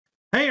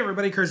Hey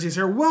everybody, Curseius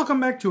here. Welcome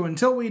back to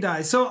Until We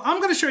Die. So I'm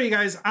going to show you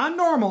guys on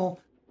normal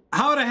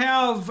how to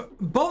have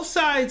both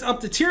sides up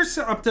to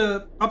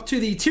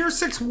the tier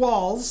 6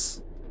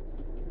 walls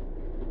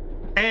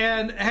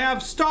and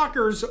have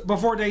stalkers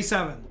before day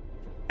 7.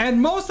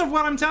 And most of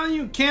what I'm telling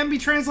you can be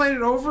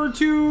translated over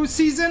to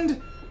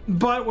seasoned,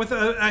 but with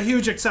a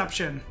huge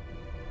exception.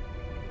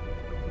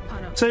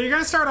 So you're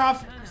going to start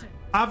off,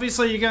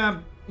 obviously you're going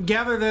to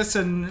gather this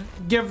and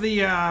give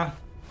the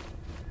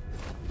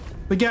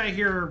guy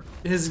here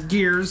his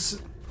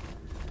gears.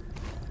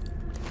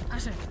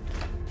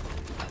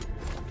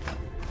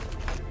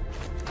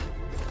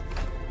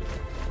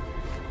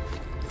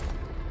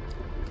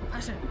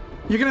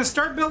 You're gonna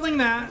start building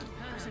that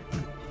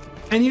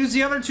and use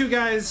the other two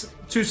guys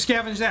to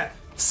scavenge that.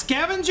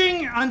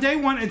 Scavenging on day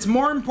 1, it's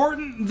more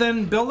important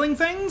than building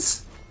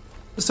things.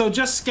 So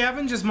just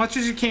scavenge as much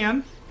as you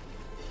can.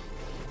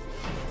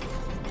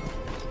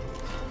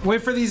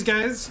 Wait for these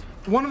guys.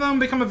 One of them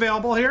become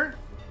available here.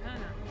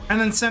 And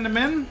then send them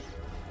in.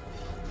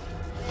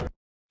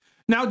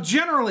 Now,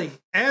 generally,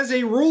 as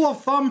a rule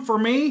of thumb for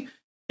me,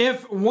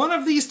 if one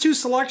of these two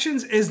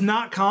selections is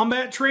not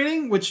combat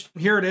training, which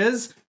here it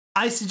is,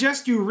 I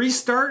suggest you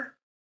restart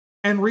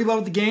and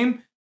reload the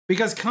game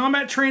because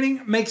combat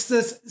training makes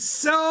this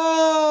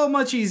so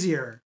much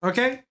easier,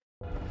 okay?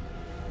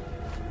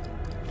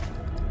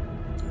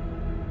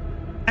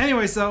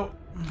 Anyway, so...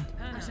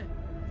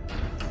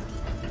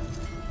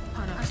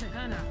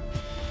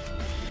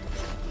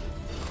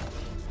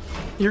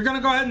 you're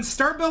gonna go ahead and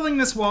start building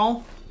this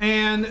wall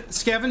and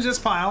scavenge this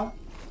pile.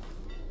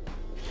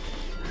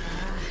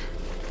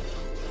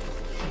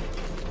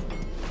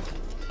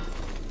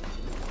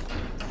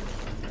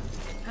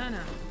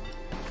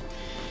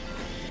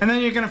 And then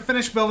you're gonna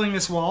finish building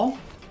this wall.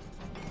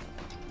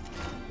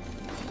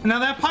 Now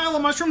that pile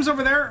of mushrooms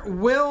over there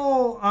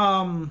will,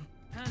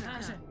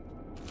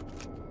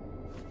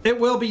 it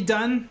will be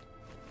done.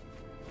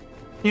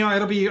 You know,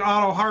 it'll be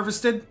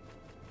auto-harvested.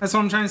 That's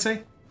what I'm trying to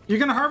say. You're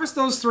gonna harvest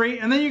those 3,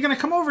 and then you're gonna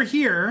come over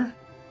here,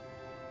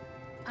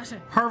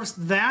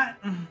 harvest that,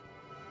 and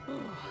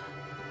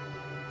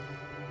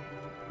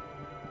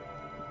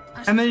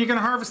then you're gonna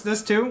harvest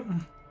this too.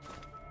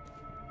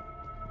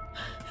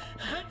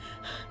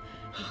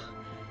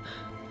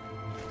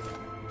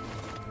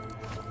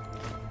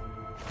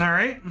 All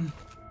right, and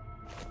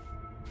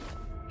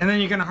then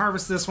you're gonna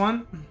harvest this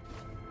one,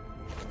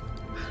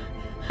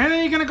 and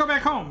then you're gonna go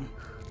back home.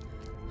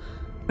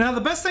 Now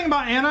the best thing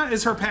about Anna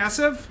is her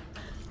passive,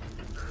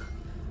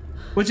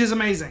 which is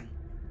amazing.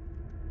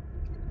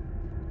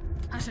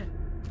 And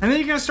then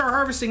you're gonna start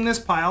harvesting this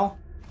pile,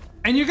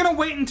 and you're gonna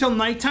wait until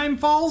nighttime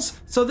falls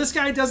so this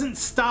guy doesn't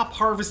stop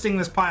harvesting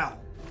this pile.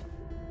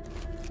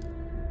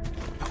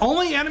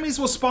 Only enemies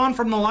will spawn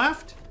from the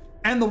left,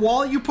 and the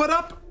wall you put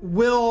up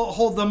will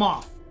hold them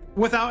off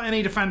without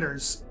any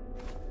defenders.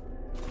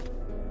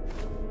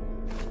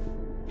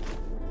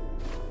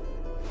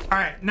 All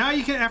right, now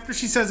you can, after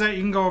she says that,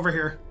 you can go over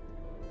here.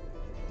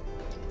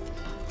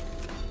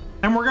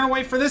 And we're gonna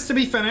wait for this to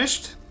be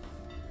finished.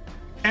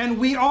 And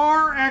we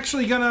are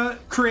actually gonna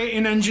create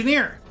an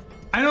engineer.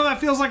 I know that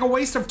feels like a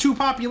waste of 2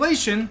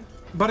 population,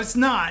 but it's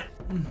not.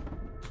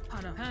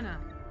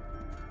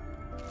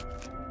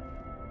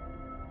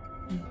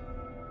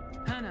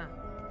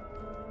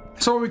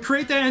 So we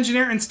create that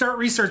engineer and start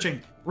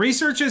researching.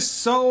 Research is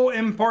so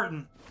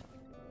important.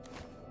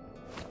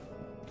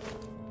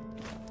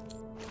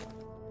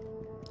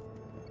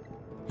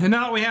 And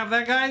now that we have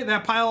that guy,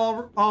 that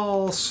pile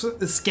all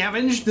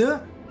scavenged.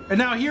 And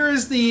now here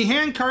is the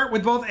handcart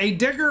with both a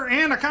digger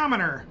and a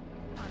commoner.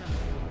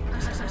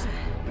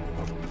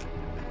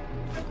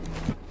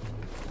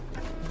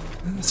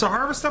 So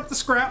harvest up the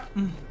scrap.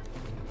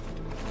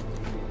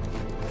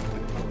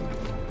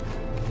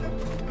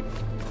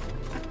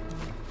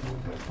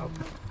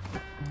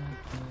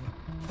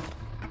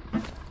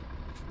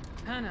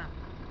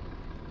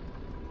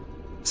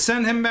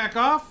 Send him back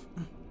off.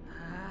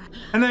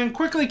 And then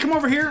quickly come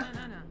over here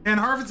and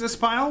harvest this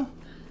pile.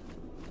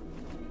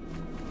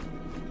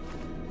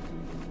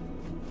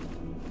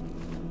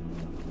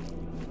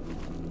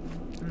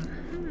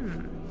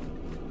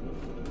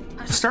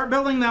 Start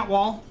building that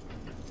wall.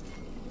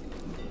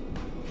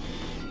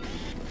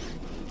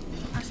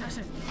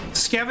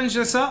 Scavenge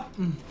this up.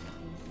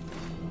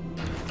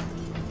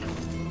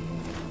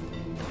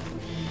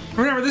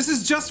 Remember, this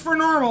is just for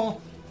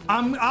normal.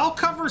 I'll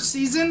cover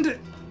seasoned,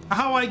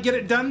 how I get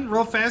it done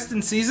real fast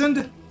and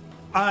seasoned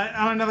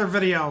on another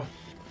video.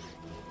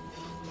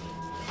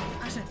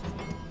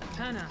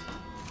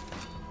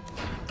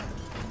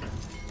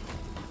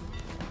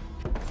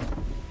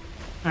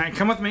 All right,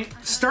 come with me.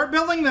 Start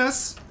building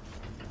this.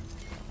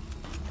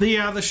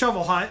 The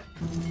shovel hut.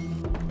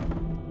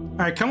 All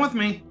right, come with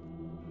me.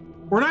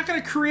 We're not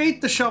going to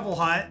create the shovel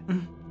hut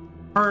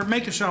or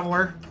make a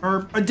shoveler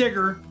or a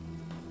digger.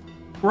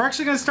 We're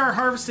actually going to start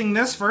harvesting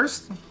this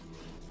first.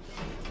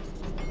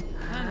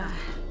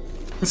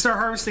 And start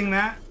harvesting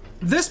that.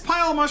 This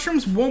pile of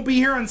mushrooms won't be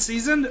here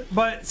unseasoned,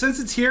 but since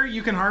it's here,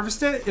 you can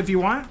harvest it if you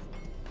want.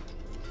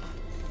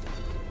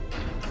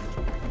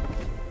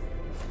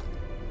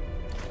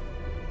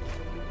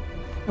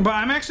 But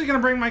I'm actually going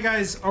to bring my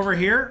guys over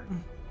here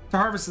to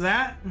harvest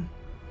that.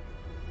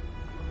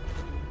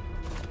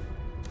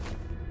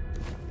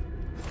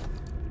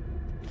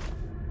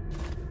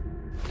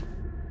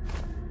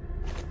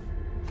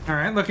 All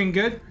right, looking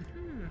good.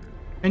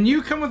 And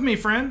you come with me,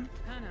 friend.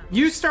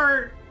 You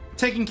start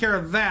taking care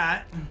of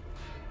that.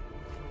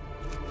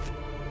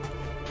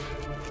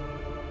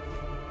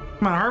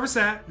 Come on, harvest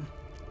that.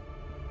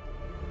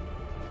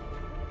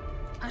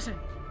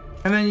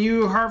 And then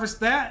you harvest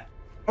that.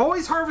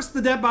 Always harvest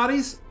the dead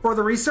bodies for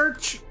the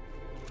research.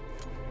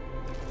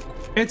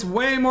 It's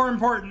way more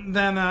important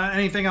than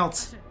anything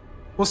else.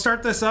 We'll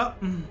start this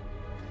up.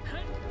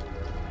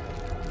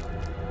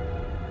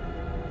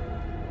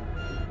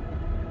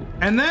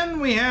 And then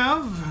we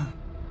have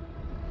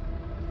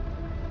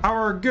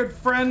our good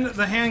friend,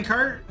 the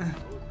handcart.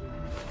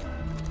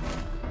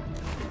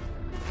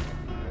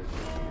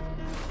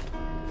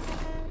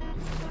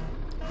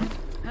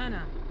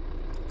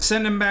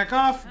 Send him back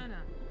off.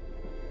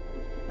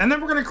 And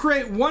then we're going to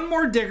create one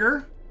more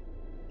digger.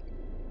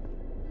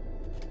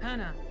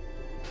 And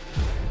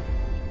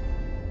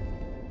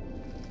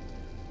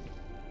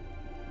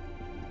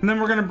then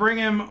we're going to bring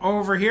him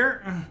over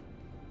here.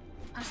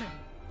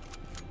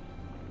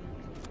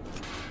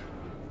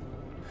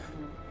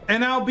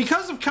 And now,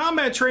 because of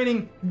combat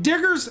training,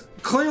 diggers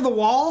clear the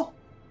wall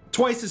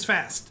twice as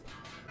fast.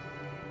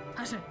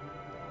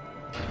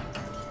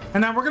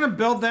 And now we're going to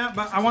build that,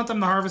 but I want them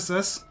to harvest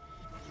this.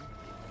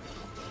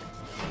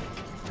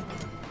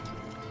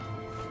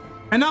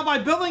 And now by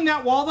building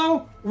that wall,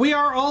 though, we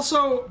are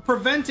also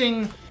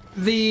preventing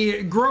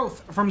the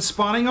growth from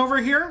spawning over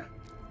here,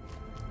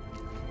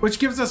 which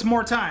gives us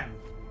more time.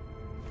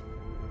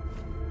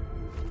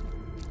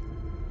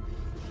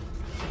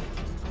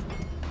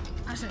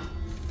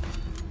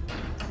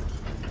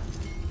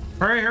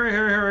 Hurry, hurry,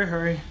 hurry, hurry,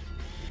 hurry.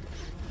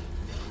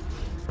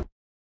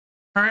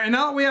 All right, and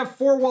now that we have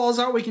 4 walls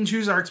out, we can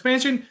choose our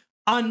expansion.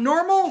 On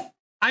normal,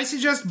 I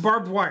suggest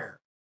barbed wire.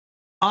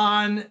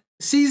 On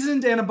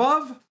seasoned and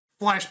above,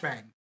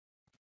 flashbang.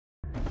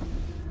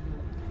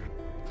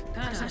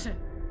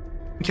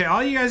 Okay,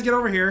 all you guys get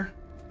over here.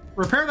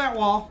 Repair that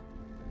wall.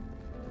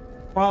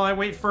 While I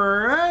wait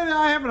for...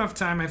 I have enough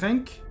time, I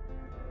think.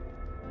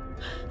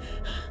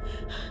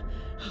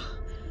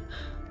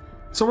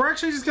 So we're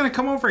actually just going to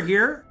come over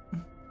here.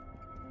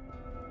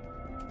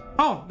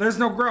 Oh, there's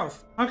no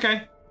growth.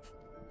 Okay.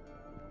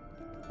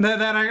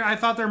 I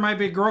thought there might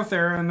be growth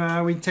there,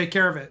 and we'd take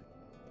care of it.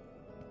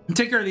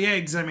 Take care of the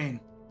eggs, I mean.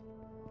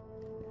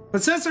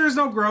 But since there's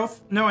no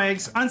growth, no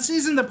eggs, on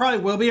season there probably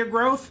will be a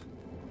growth.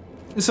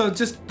 So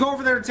just go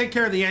over there to take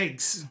care of the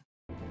eggs.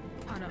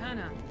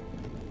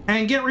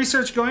 And get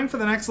research going for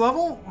the next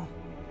level.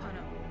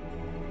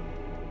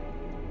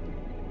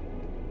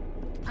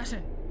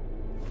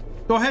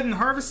 Go ahead and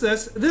harvest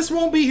this. This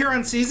won't be here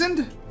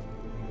unseasoned,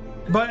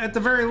 but at the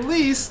very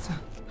least...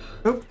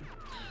 Oop.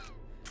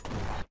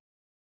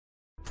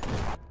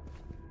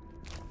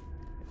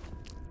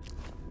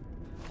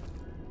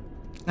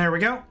 There we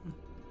go.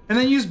 And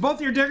then use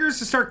both your diggers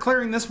to start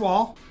clearing this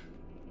wall.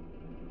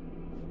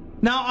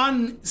 Now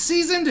on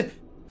seasoned,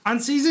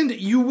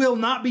 you will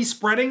not be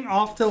spreading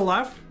off to the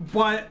left,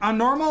 but on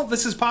normal,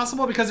 this is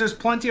possible because there's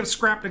plenty of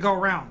scrap to go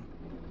around.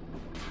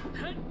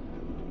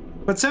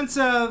 But since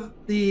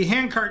the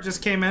handcart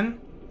just came in,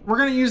 we're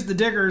gonna use the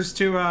diggers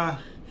to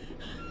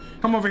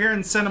come over here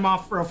and send them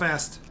off real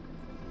fast.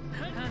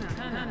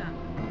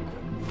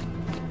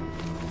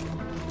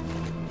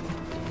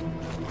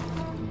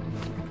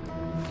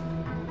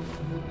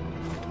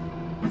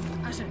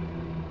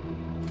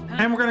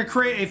 And we're gonna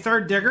create a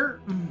third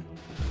digger.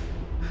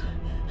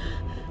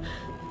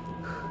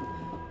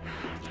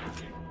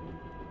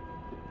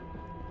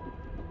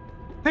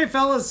 Hey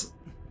fellas.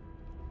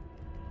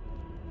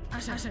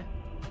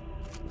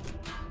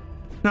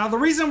 Now the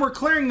reason we're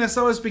clearing this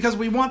though is because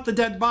we want the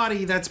dead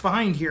body that's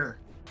behind here.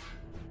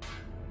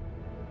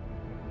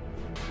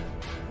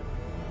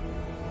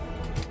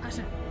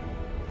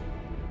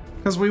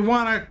 Because we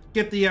want to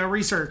get the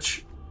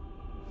research.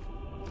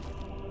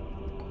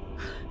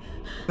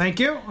 Thank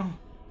you.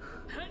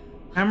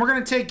 And we're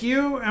going to take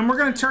you and we're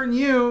going to turn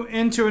you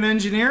into an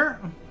engineer.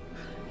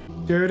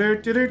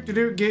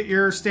 Get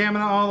your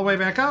stamina all the way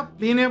back up.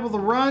 Being able to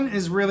run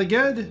is really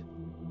good.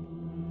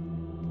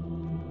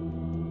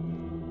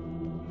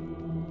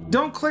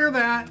 Don't clear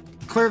that.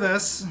 Clear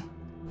this.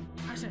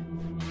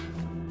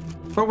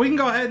 But we can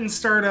go ahead and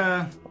start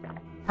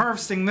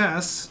harvesting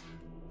this.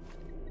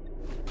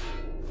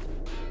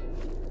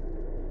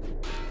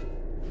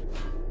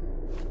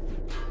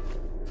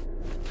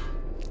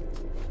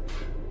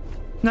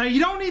 Now,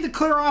 you don't need to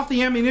clear off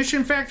the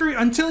ammunition factory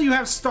until you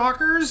have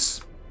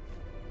stalkers,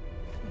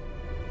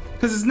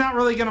 because it's not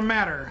really going to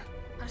matter.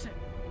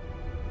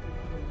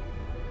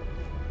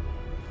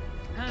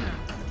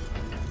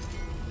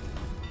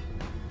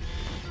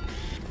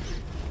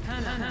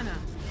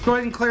 Go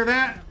ahead and clear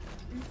that.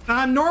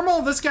 On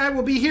normal, this guy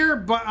will be here,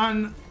 but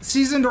on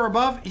seasoned or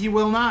above, he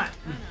will not.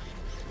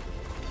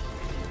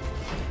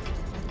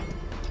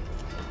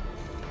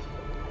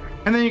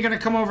 And then you're gonna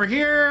come over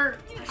here,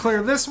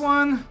 clear this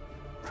one.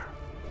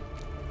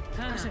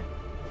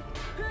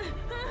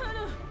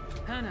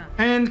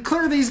 And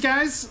clear these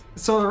guys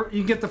so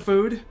you get the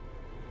food.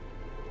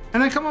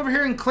 And then come over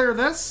here and clear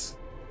this.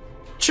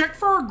 Check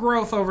for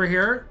growth over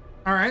here.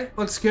 All right,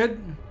 looks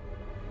good.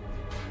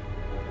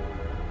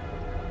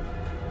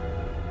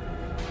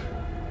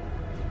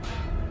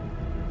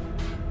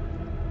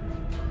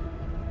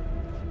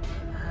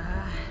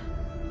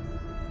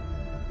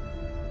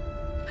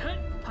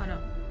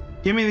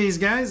 Give me these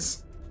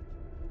guys.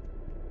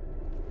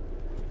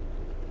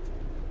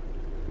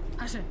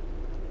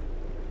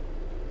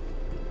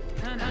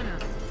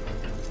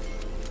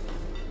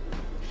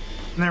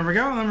 And there we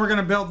go. And then we're going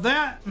to build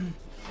that.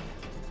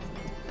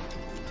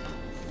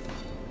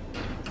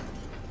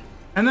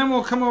 And then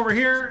we'll come over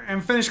here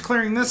and finish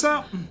clearing this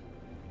up.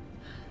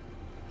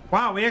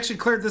 Wow, we actually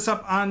cleared this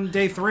up on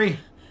day 3.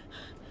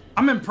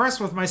 I'm impressed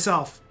with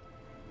myself.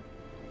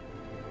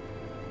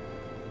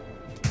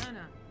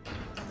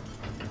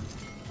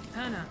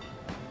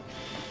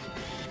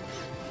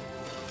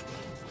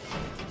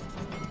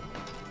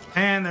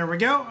 And there we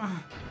go.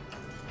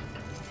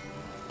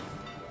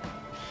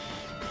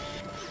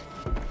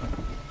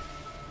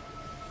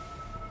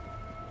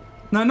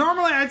 Now,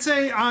 normally I'd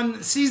say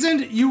on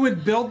seasoned, you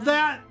would build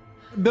the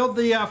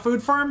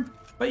food farm,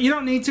 but you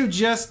don't need to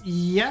just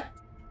yet.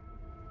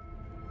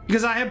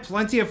 Because I have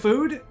plenty of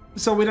food,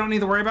 so we don't need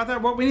to worry about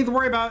that. What we need to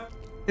worry about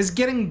is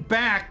getting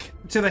back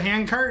to the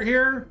handcart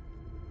here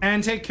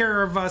and take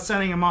care of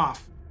sending him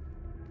off.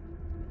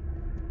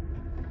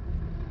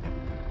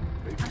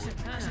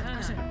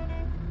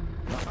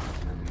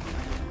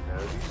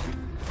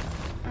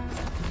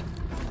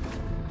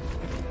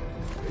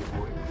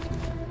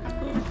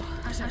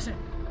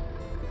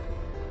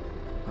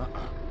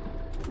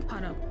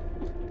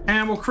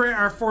 And we'll create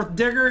our 4th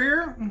digger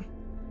here.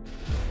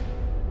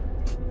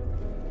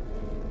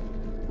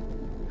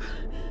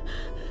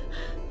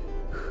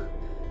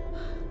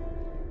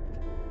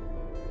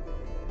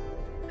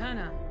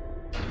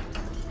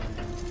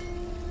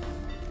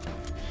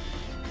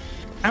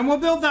 And we'll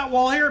build that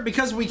wall here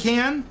because we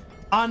can.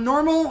 On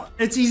normal,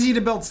 it's easy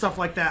to build stuff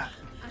like that.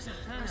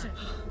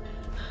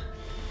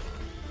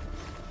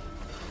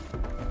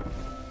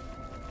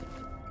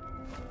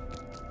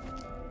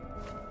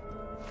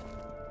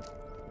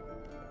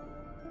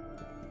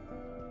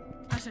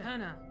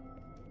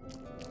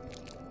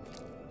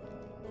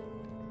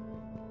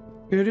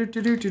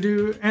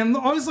 And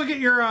always look at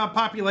your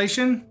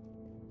population.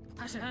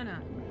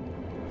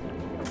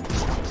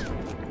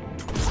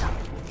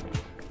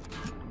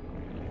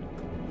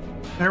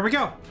 There we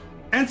go.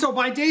 And so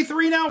by day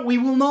 3 now, we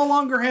will no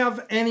longer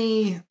have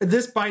any,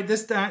 by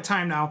this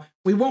time now,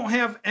 we won't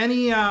have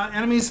any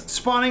enemies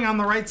spawning on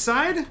the right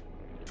side.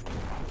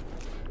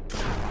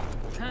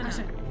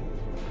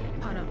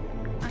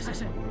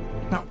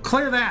 Now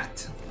clear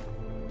that.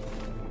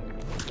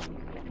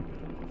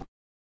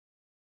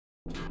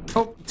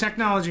 Oh,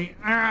 technology.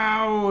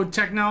 Ow,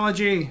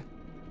 technology.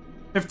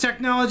 If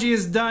technology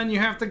is done, you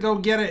have to go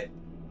get it.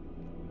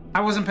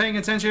 I wasn't paying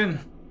attention.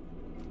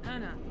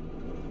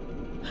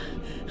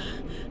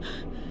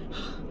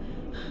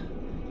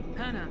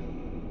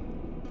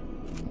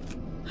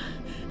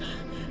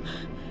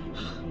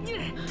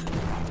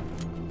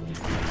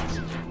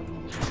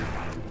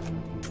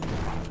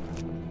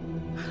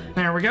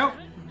 There we go.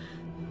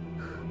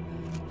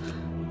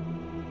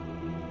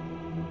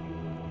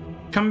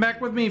 Come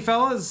back with me,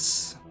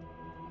 fellas.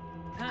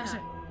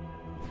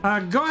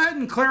 Go ahead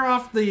and clear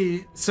off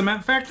the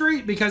cement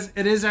factory because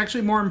it is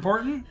actually more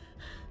important.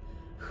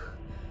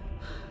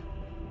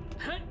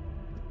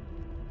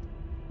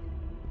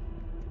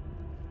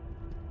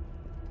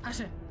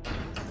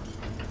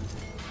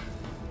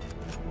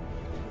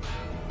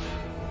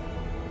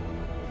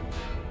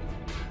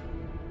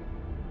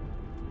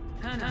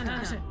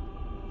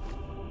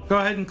 Go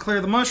ahead and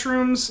clear the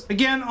mushrooms.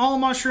 Again, all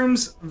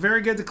mushrooms,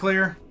 very good to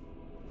clear.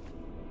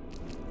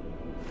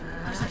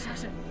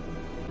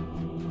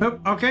 Oh,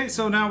 okay,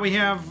 so now we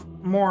have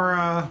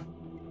more,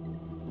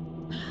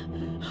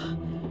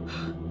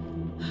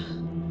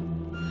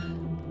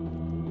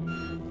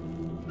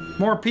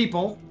 more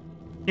people.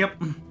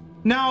 Yep.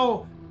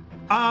 Now,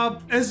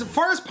 as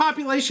far as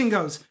population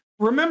goes,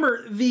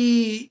 remember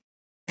the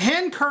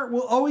handcart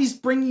will always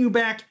bring you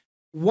back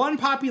one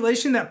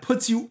population that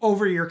puts you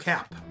over your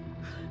cap.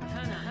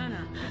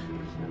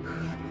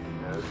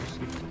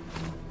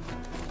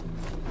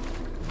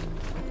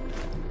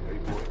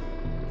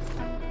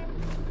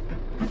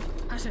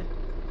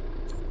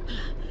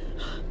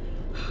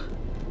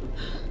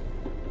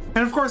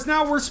 And of course,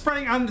 now we're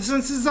spreading on,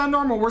 since this is on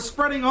normal, we're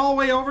spreading all the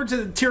way over to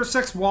the tier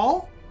 6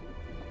 wall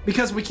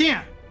because we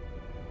can.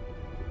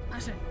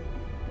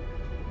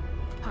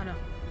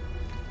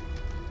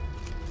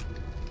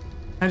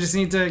 I just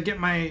need to get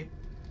my,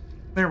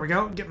 there we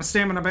go, get my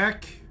stamina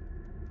back.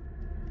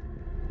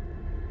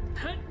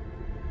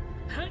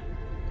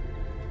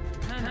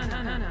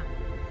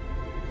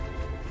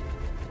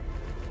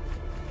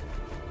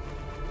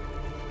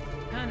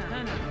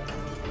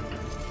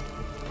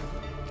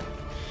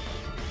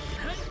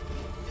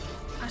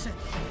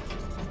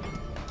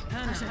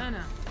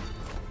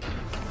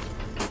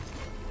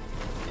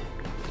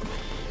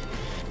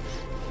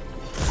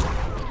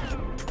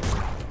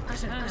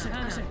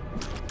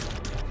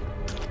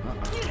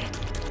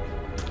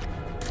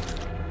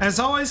 As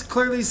always,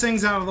 clear these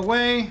things out of the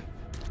way.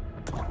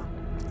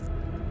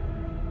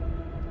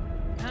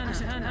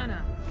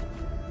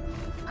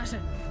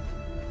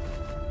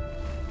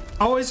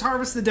 Always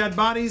harvest the dead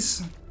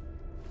bodies.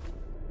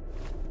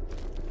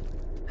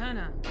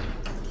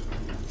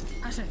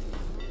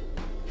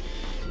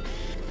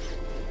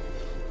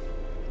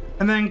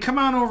 And then come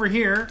on over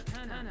here.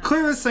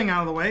 Clear this thing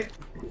out of the way.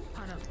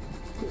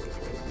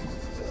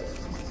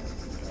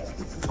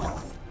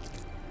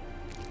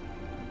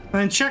 And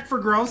then check for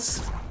growths.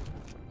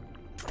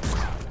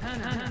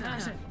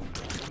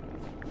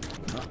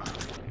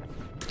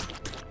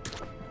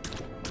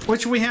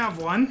 Which we have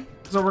one,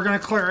 so we're gonna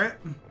clear it.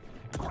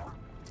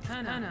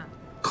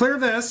 Clear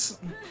this.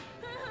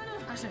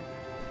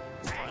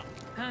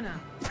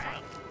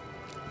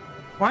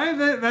 Why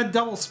did that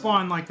double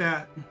spawn like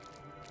that?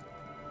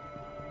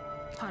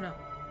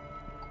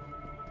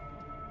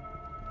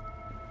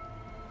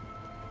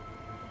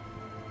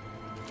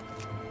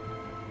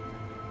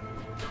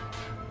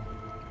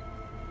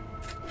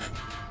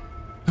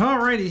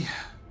 Alrighty.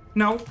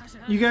 No,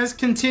 you guys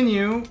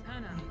continue.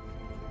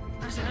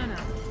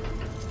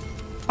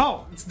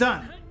 Oh, it's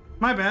done.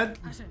 My bad.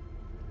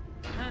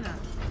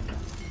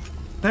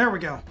 There we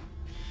go.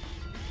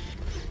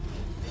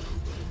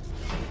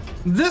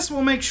 This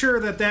will make sure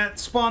that that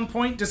spawn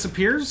point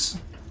disappears.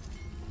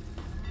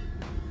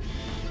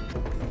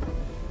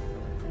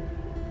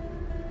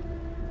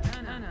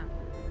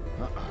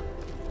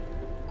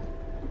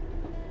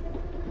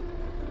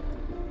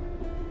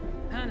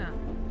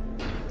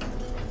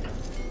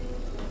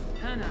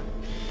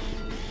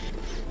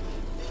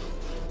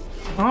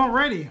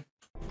 Alrighty.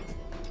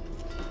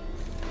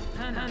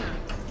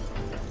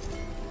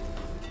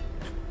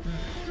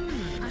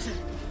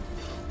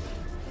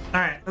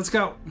 Alright, let's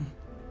go.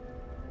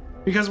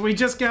 Because we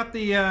just got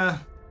the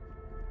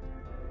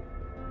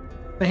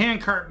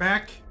handcart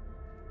back.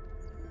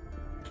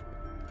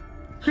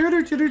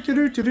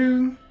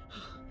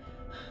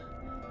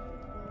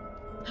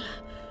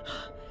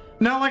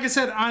 Now, like I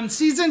said, on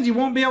seasoned, you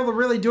won't be able to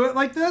really do it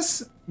like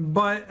this,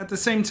 but at the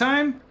same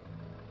time,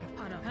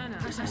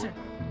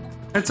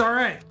 it's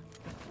alright.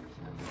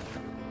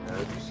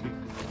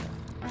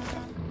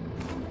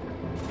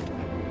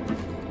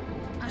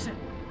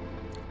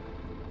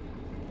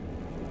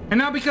 And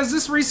now, because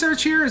this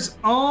research here is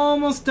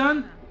almost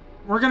done,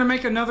 we're gonna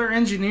make another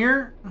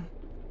engineer.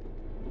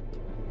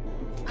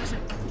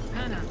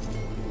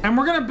 And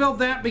we're gonna build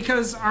that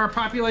because our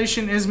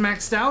population is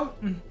maxed out.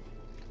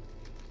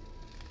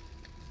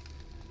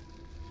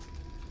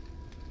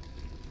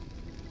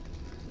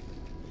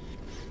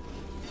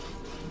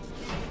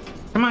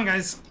 Come on,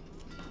 guys.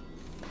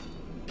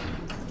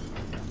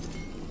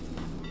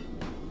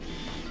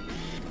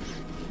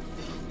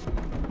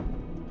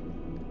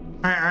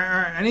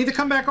 Alright. I need to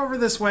come back over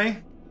this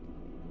way.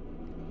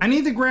 I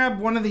need to grab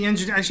one of the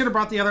engineers. I should have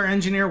brought the other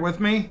engineer with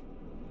me.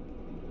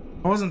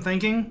 I wasn't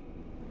thinking.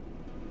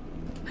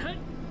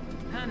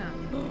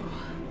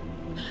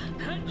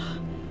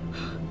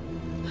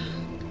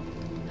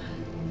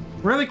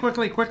 Really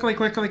quickly.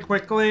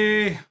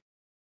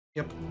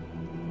 Yep.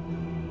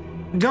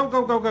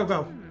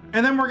 Go.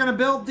 And then we're gonna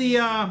build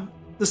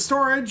the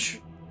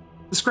storage,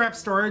 the scrap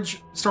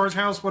storage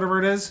house, whatever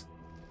it is.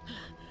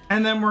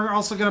 And then we're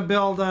also gonna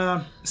build,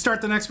 start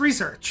the next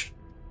research.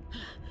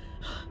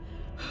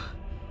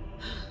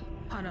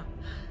 I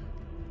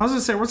was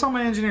gonna say, where's all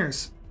my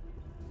engineers?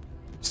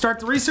 Start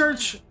the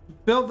research,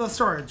 build the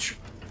storage.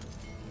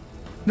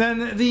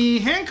 Then the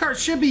handcart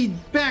should be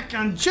back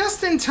on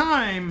just in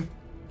time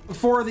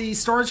for the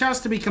storage house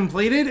to be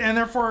completed, and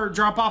therefore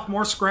drop off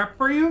more scrap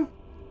for you.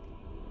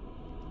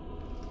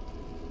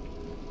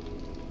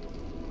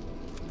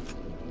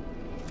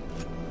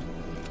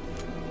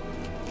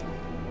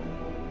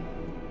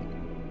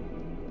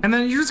 And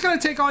then you're just gonna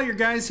take all your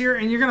guys here,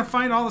 and you're gonna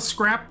find all the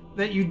scrap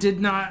that you did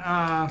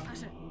not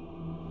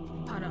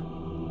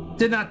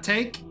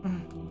take,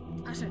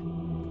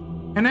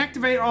 and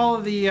activate all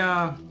of the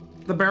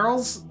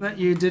barrels that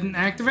you didn't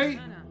activate.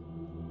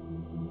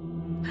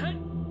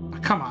 Oh,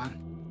 come on.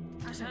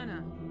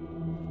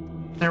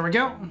 There we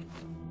go.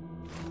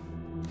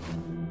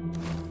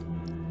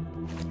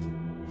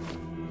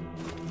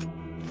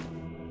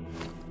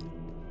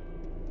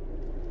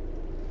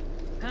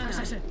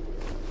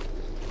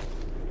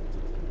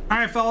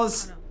 Alright,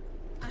 fellas.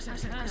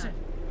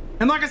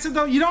 And like I said,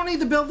 though, you don't need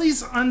to build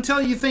these until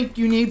you think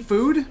you need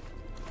food.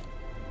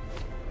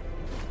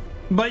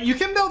 But you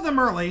can build them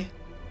early.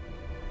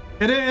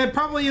 It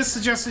probably is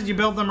suggested you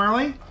build them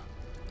early.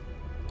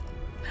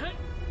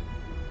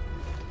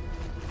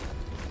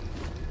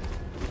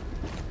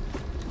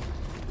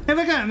 Hey, look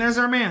at that, and there's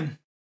our man.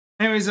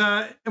 Anyways,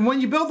 and when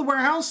you build the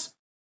warehouse,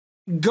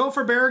 go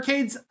for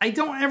barricades. I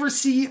don't ever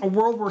see a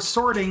world where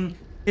sorting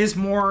is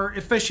more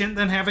efficient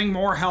than having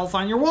more health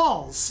on your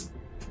walls.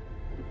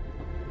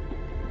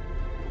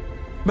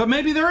 But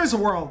maybe there is a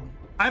world.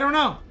 I don't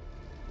know.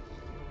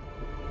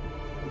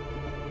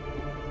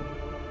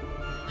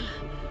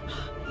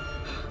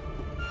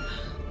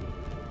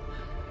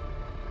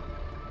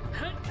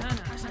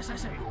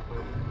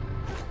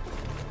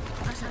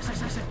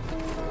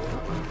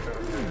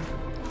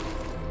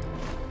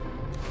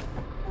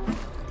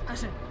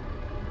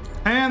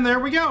 And there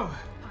we go.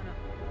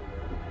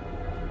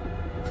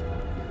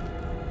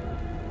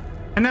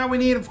 And now we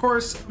need, of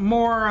course,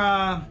 more...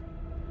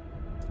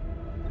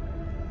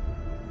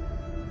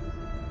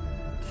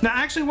 Now,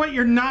 actually, what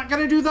you're not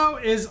going to do, though,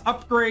 is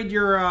upgrade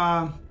your...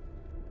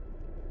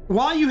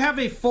 While you have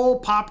a full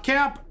pop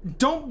cap,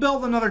 don't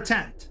build another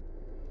tent.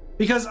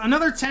 Because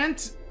another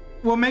tent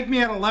will make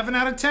me at 11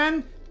 out of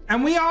 10.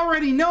 And we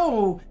already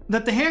know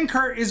that the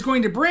handcart is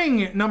going to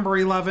bring number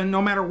 11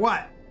 no matter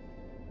what.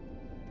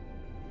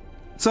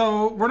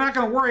 So we're not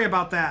going to worry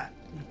about that.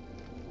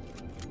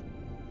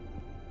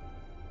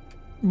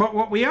 But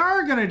what we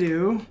are going to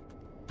do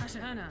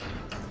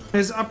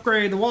is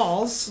upgrade the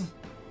walls.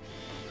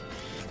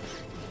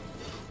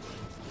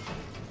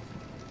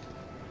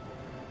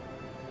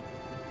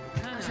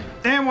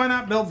 And why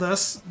not build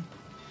this?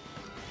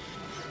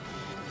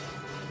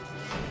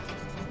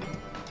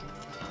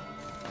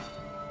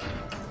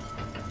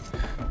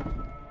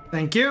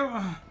 Thank you.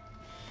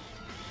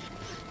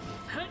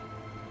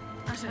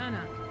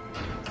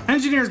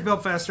 Engineers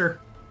build faster.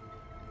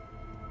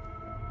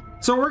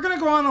 So we're gonna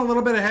go on a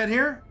little bit ahead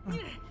here.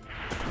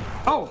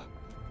 Oh,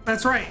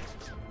 that's right.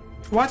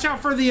 Watch out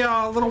for the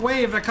little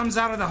wave that comes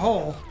out of the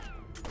hole.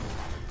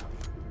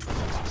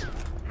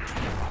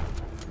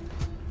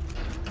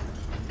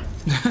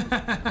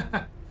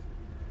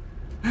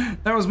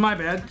 That was my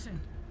bad.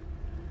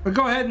 But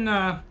go ahead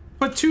and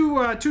put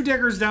two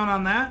diggers down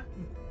on that.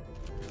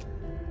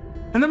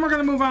 And then we're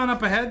gonna move on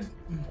up ahead.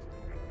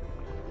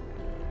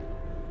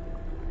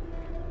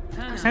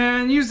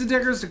 And use the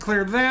diggers to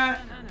clear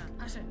that.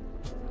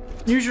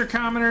 Use your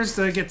commoners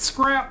to get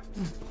scrap.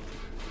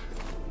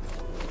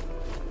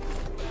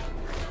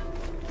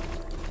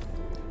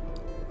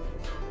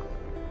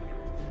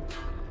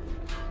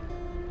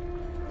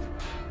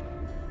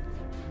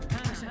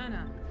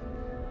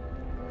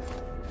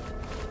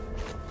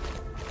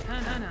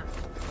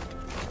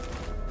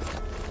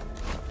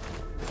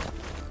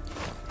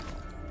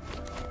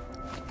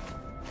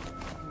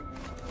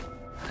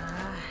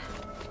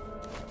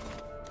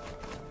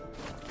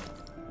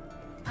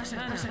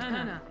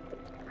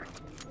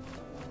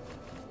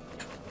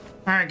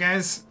 Alright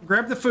guys,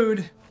 grab the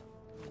food.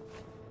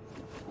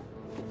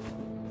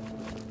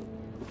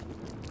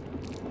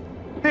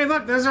 Hey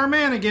look, there's our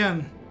man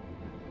again.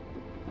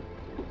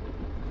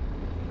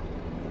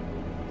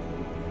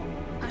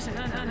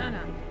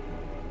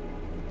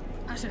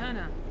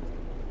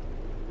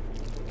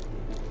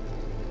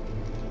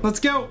 Let's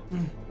go.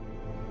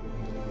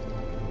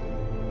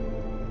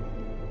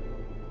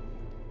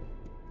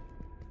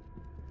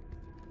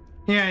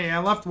 Yeah,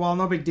 left wall,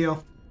 no big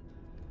deal.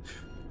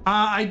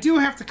 I do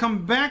have to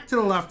come back to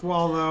the left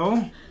wall,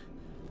 though.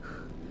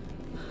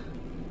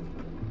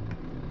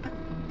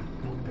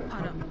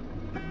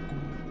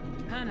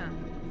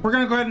 We're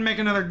gonna go ahead and make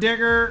another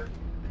digger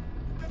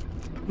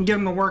and get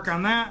him to work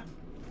on that.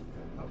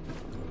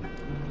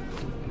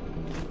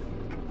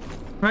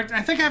 In fact,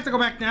 I think I have to go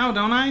back now,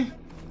 don't I?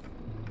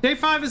 Day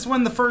 5 is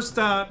when the first,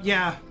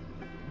 yeah.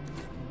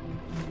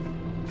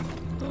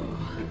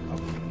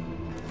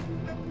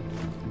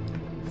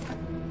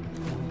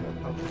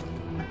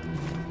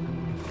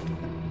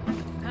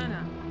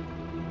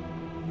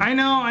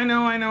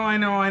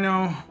 I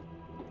know.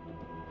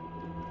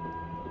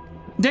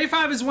 Day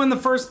 5 is when the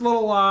first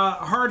little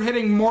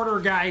hard-hitting mortar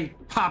guy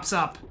pops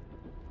up.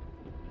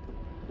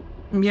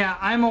 Yeah,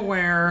 I'm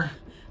aware.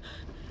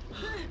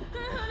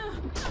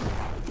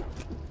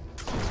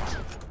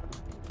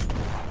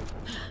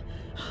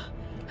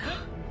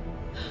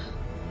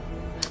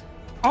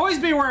 Always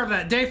be aware of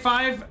that. Day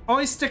 5,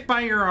 always stick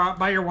by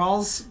your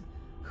walls.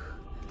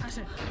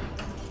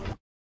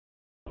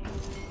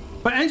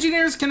 But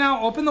engineers can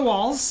now open the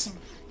walls.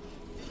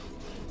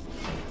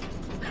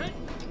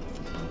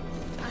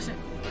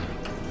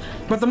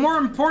 But the more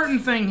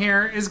important thing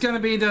here is going to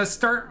be to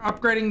start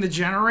upgrading the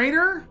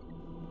generator.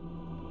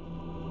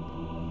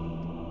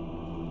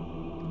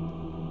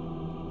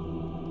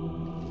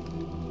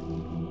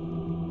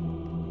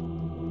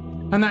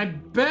 And I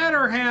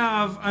better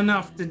have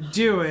enough to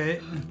do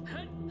it.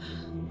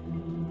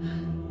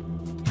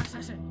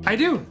 I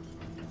do.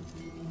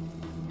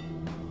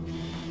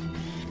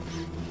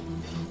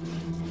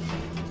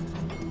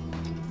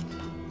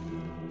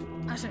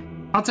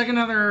 I'll take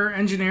another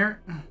engineer.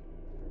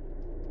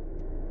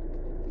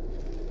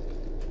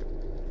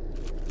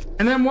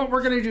 And then what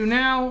we're going to do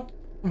now,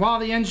 while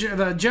the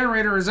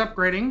generator is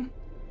upgrading,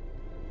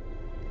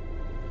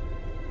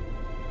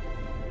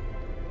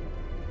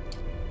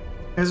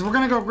 is we're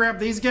going to go grab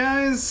these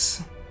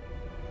guys.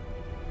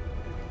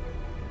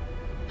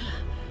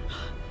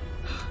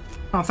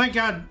 Oh, thank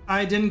God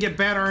I didn't get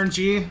bad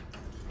RNG.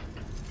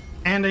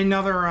 And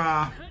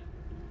another,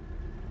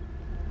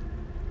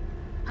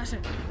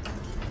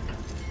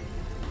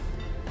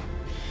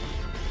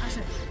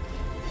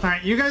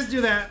 Alright, you guys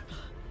do that.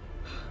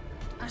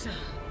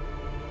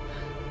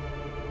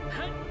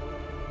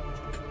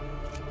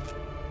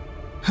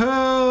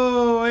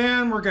 Oh,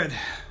 and we're good.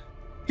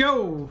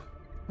 Go.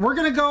 We're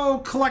gonna go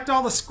collect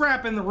all the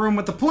scrap in the room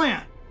with the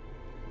plant.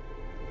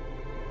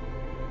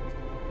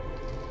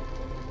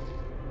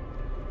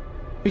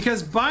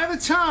 Because by the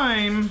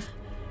time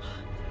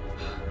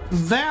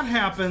that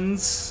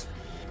happens,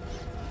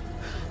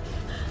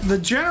 the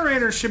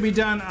generator should be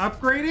done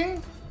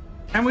upgrading,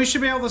 and we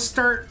should be able to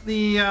start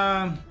the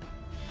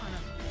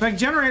like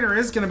generator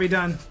is going to be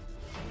done.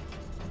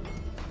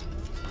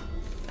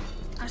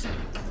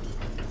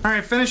 All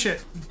right, finish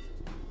it.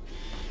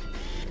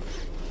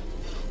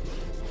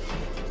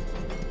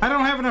 I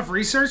don't have enough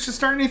research to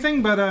start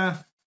anything, but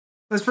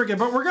that's pretty good.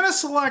 But we're going to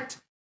select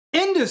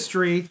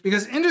industry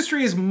because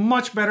industry is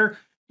much better.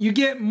 You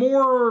get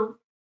more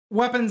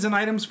weapons and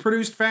items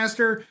produced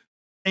faster,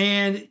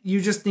 and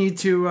you just need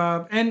to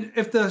and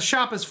if the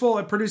shop is full,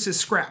 it produces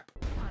scrap.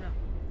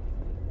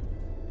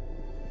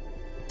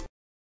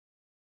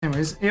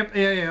 Anyways,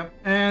 yep.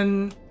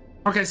 And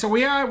okay, so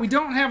we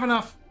don't have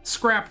enough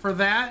scrap for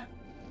that,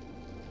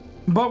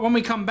 but when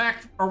we come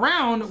back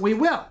around, we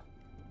will.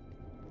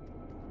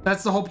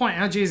 That's the whole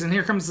point. Oh geez, and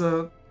here comes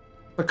the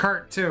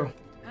cart too.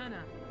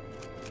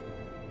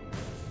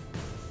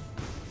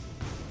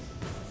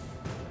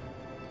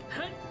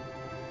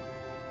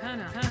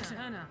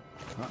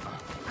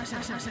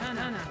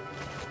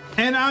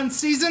 And on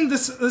season,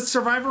 this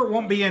survivor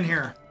won't be in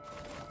here.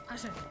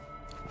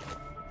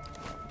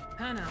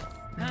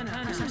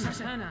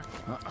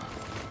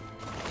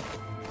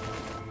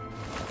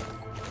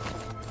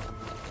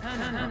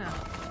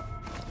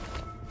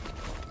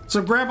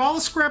 So grab all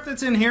the scrap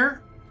that's in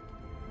here,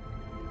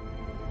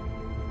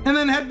 and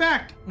then head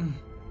back.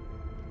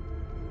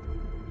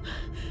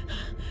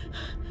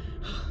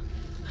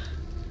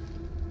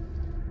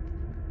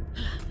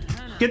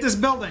 Get this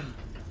building.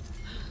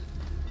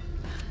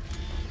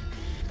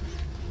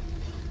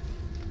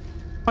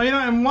 Oh, you know,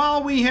 and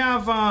while we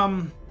have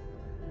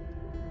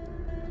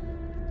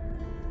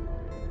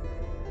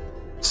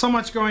so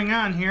much going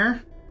on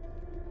here,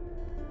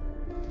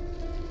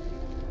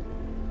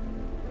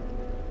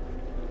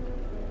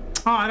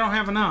 oh, I don't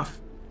have enough.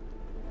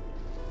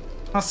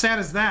 How sad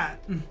is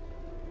that?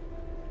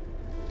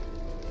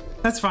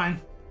 That's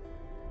fine.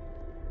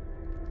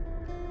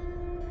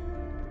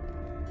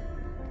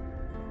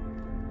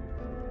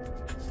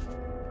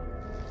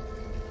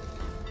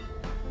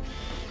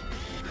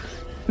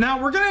 Now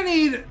we're gonna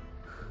need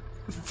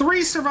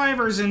 3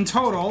 survivors in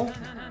total.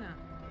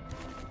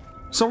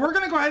 So we're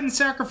gonna go ahead and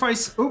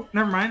sacrifice. Oh,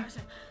 never mind.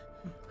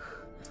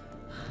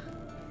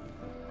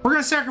 We're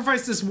gonna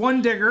sacrifice this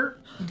one digger.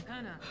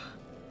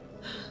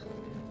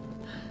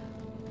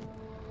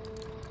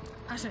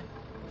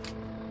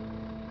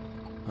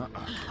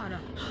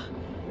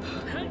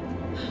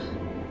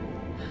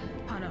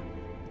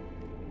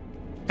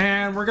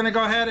 And we're gonna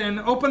go ahead and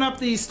open up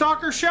the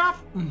Stalker shop.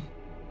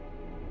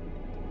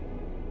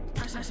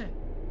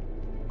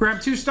 Grab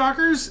 2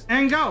 stalkers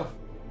and go.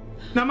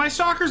 Now my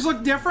stalkers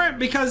look different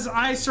because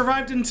I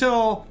survived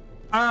until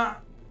I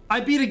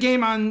beat a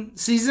game on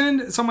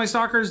seasoned, so my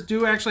stalkers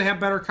do actually have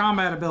better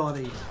combat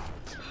ability.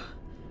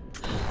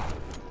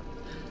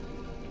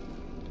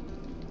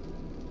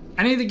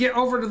 I need to get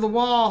over to the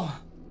wall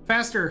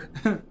faster.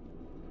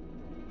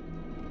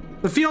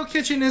 The field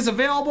kitchen is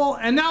available,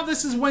 and now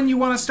this is when you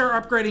want to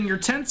start upgrading your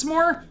tents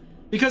more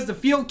because the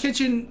field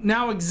kitchen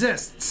now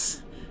exists.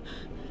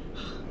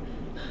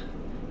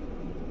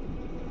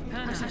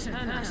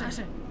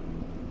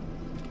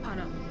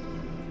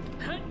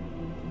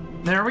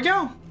 There we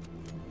go.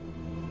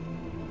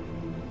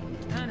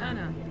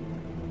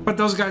 Put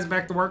those guys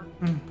back to work.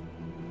 Do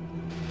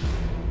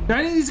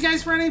I need these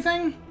guys for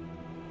anything?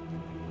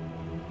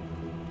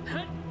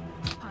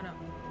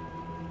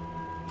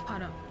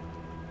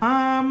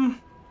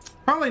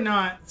 Probably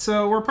not.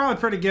 So we're probably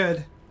pretty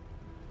good.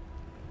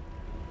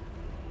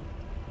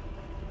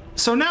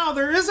 So now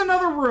there is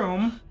another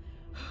room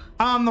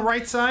on the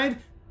right side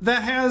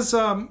that has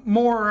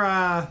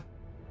more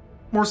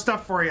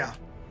stuff for you.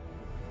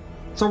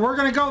 So we're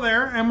gonna go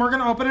there and we're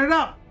gonna open it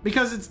up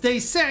because it's day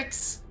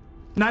 6,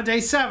 not day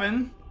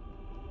 7.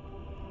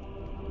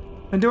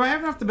 And do I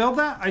have enough to build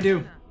that? I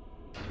do.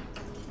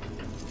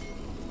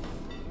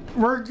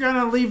 We're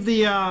gonna leave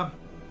the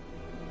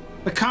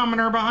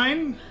commoner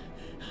behind.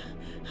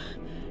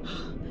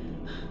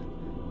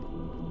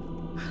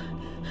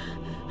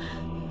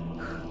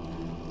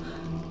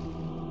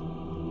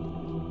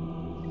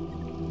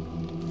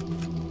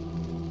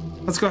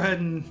 Let's go ahead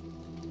and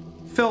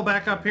fill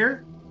back up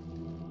here.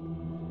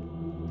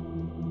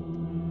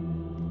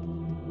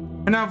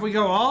 And now if we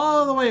go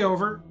all the way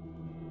over.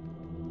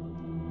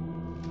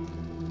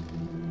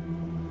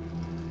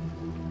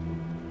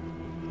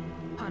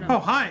 Oh,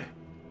 hi.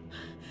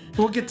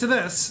 We'll get to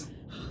this.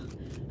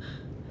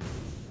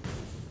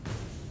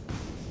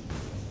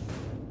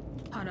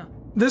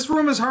 This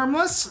room is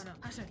harmless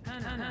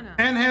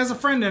and has a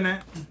friend in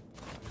it.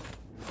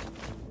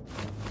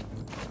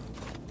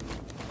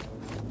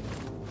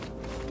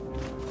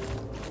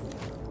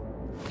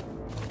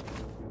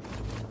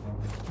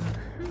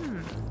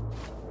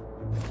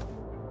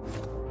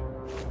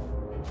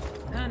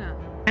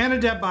 And a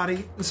dead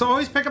body. So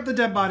always pick up the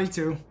dead body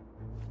too.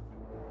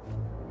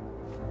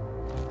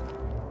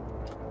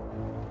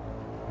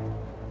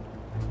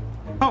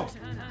 Oh.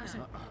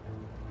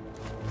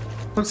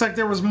 Looks like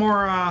there was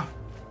more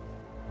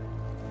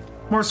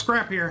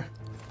scrap here.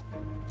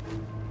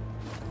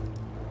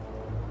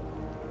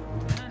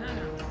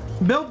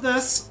 Build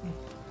this.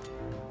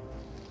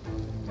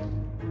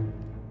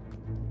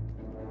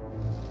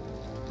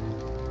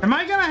 Am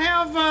I gonna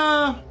have,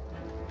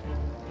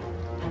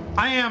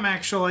 I am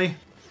actually.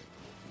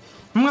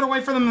 I'm gonna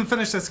wait for them to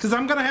finish this because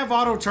I'm gonna have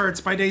auto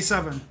turrets by day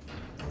 7.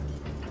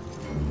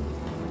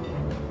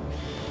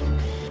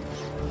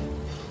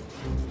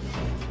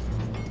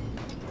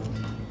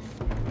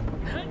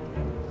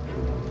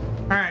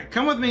 All right,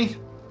 come with me.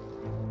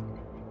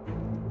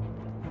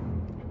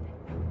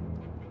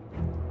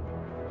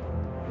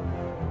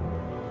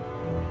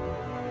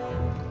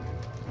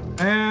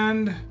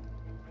 And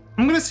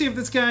I'm gonna see if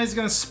this guy's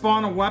gonna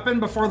spawn a weapon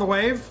before the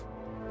wave.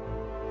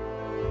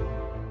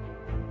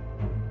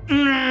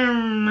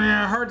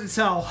 Yeah, hard to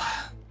tell.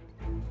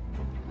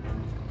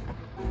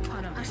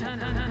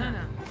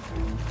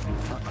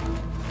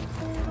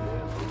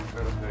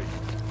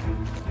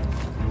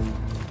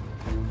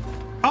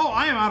 Oh,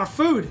 I am out of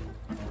food.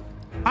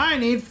 I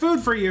need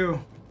food for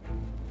you.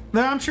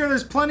 I'm sure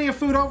there's plenty of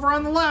food over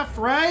on the left,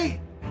 right?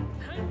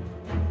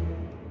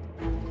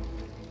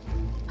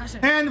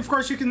 And of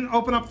course you can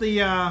open up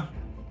the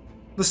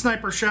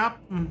sniper shop.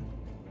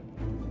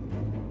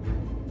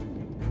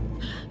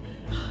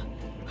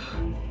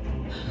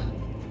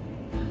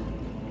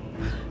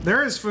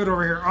 There is food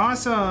over here.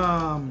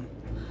 Awesome.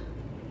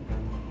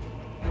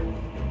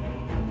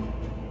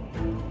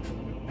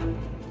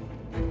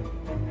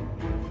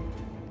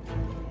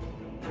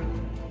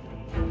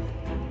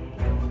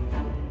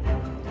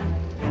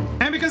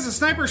 And because the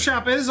sniper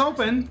shop is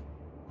open,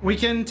 we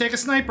can take a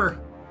sniper.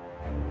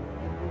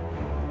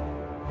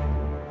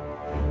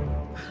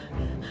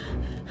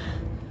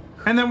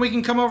 And then we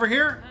can come over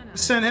here,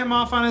 send him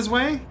off on his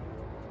way.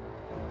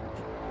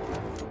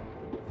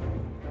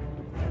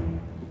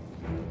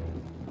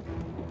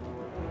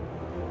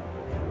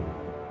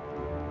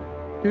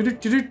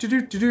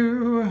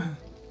 Do-do-do-do-do-do-do.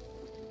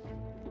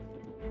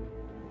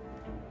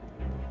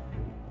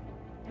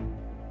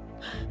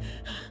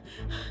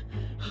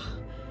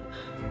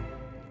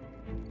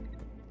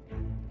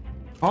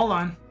 Hold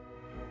on.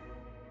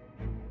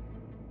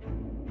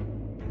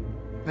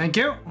 Thank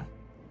you.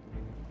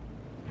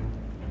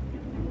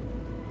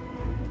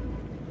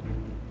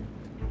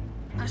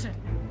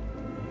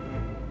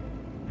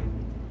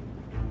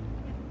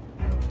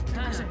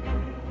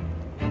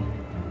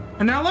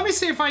 And now let me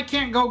see if I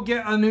can't go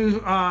get a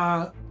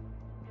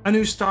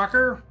new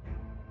stalker.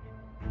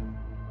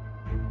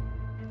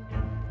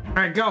 All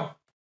right, go.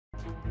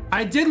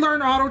 I did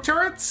learn auto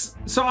turrets,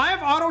 so I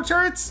have auto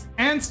turrets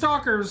and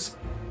stalkers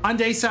on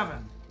day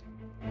 7.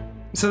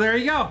 So there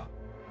you go.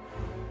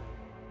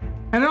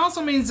 And it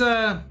also means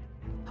I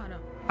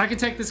can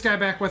take this guy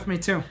back with me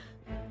too.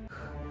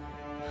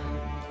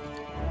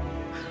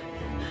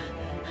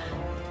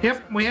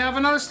 Yep, we have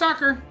another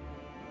stalker.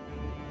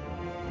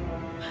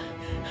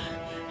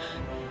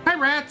 Hi,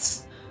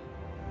 rats.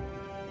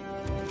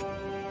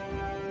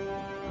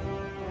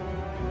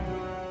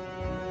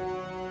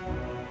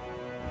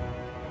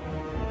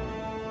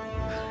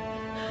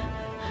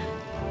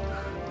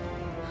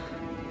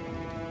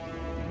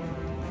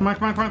 Come on,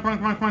 come on, come on, come on,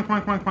 come on, come on, come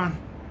on, come on, come on.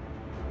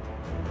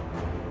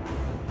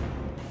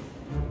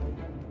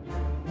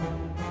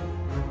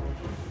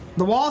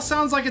 The wall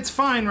sounds like it's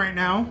fine right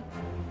now.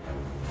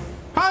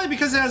 Probably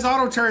because it has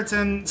auto turrets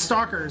and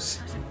stalkers.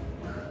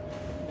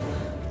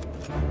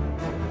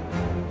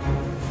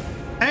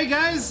 Hey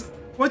guys,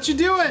 what you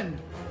doing?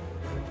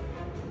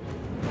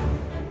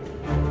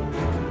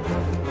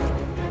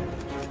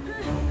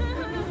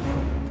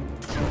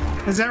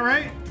 Is that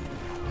right?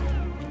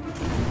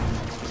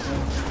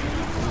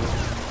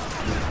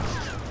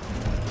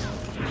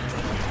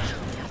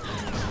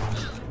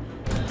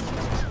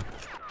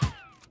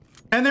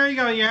 And there you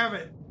go, you have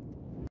it.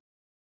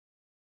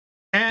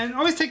 And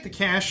always take the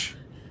cash.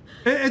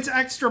 It's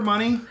extra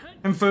money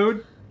and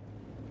food.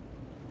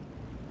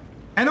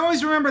 And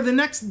always remember, the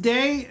next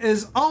day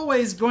is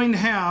always going to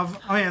have...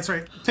 Oh yeah, that's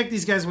right. Take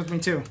these guys with me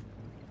too.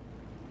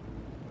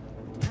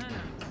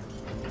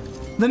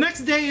 The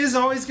next day is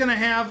always going to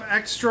have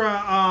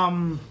extra,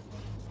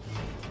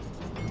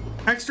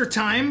 extra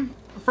time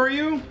for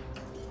you.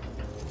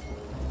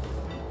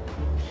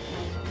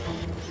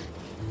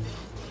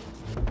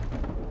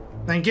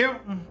 Thank you.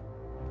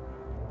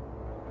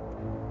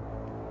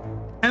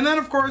 And then,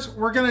 of course,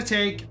 we're going to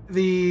take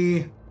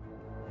the...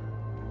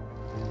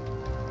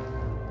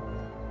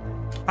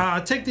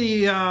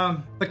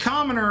 the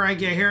commoner I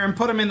get here and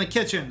put him in the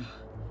kitchen.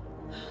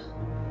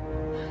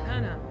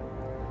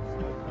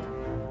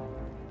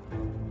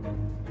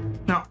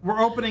 No, we're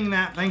opening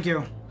that. Thank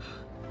you.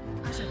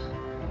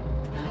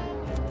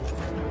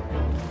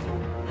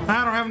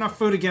 I don't have enough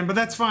food again, but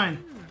that's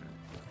fine.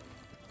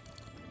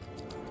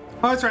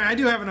 Oh, that's right. I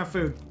do have enough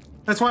food.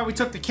 That's why we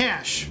took the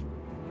cash.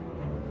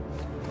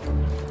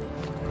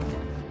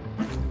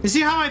 You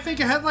see how I think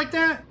ahead like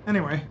that?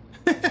 Anyway.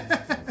 But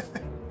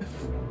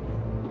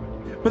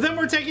then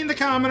we're taking the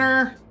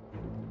commoner.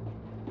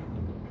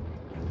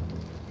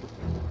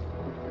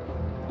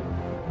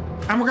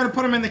 And we're going to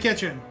put him in the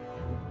kitchen.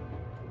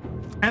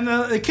 And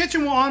the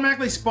kitchen will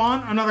automatically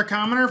spawn another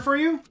commoner for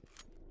you.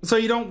 So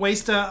you don't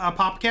waste a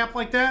pop cap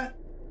like that.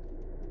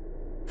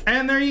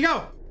 And there you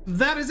go.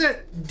 That is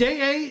it.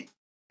 Day 8.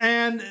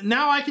 And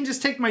now I can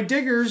just take my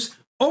diggers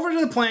over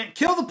to the plant,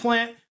 kill the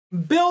plant,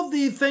 build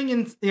the thing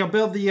in,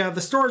 build the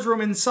storage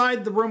room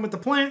inside the room with the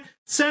plant,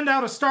 send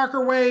out a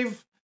stalker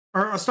wave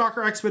or a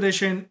stalker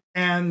expedition.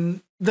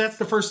 And that's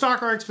the first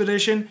stalker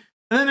expedition.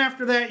 And then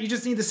after that, you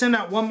just need to send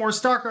out one more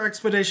stalker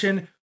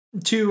expedition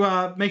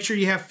to make sure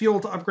you have fuel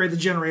to upgrade the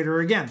generator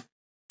again.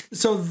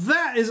 So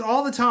that is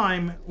all the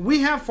time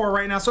we have for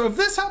right now. So if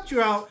this helped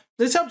you out,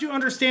 this helped you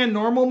understand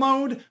normal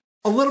mode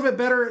a little bit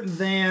better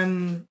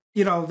than,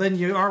 than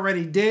you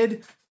already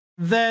did,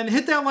 then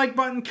hit that like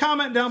button,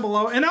 comment down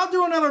below, and I'll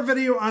do another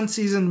video on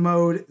season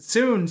mode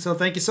soon. So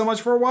thank you so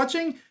much for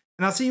watching,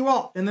 and I'll see you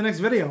all in the next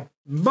video.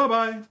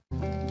 Bye-bye.